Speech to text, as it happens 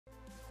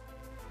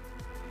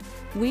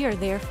We are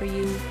there for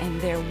you and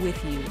there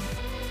with you.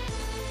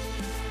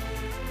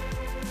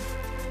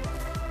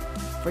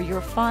 For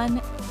your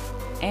fun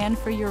and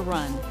for your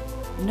run.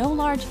 No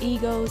large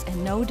egos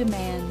and no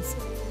demands,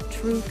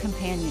 true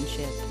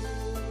companionship.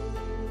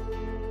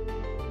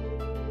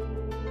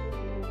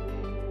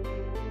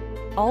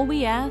 All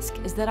we ask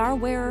is that our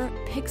wearer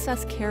picks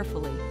us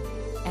carefully,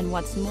 and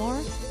what's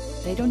more,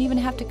 they don't even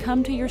have to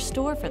come to your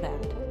store for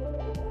that.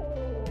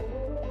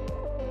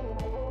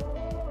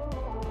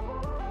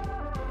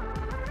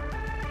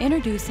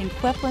 Introducing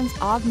Queppelin's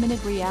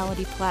augmented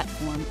reality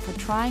platform for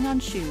trying on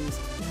shoes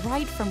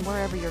right from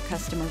wherever your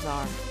customers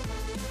are.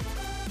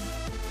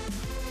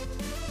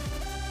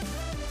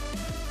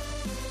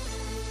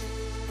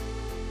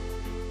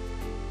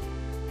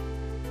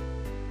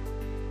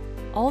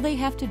 All they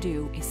have to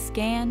do is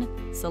scan,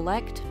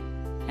 select,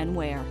 and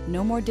wear.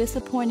 No more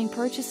disappointing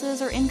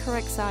purchases or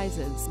incorrect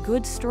sizes.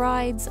 Good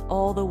strides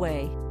all the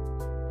way.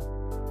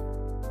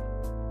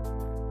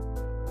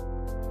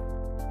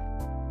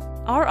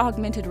 Our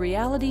augmented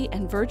reality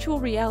and virtual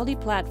reality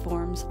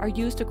platforms are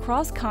used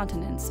across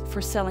continents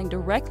for selling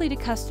directly to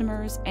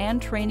customers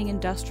and training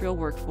industrial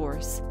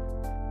workforce.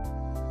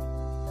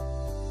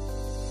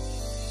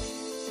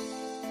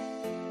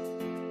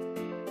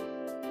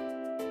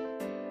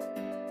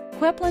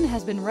 Queppelin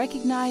has been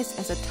recognized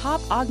as a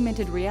top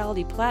augmented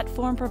reality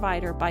platform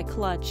provider by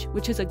Clutch,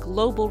 which is a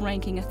global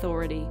ranking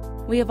authority.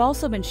 We have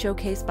also been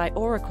showcased by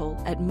Oracle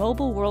at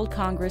Mobile World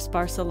Congress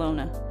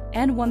Barcelona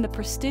and won the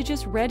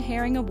prestigious Red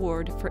Herring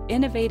Award for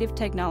Innovative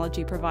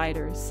Technology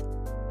Providers.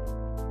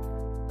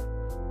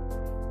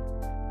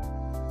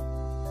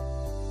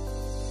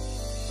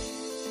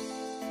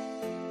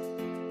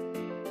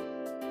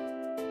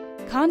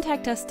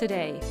 Contact us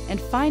today and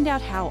find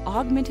out how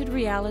augmented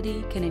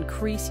reality can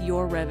increase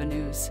your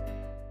revenues.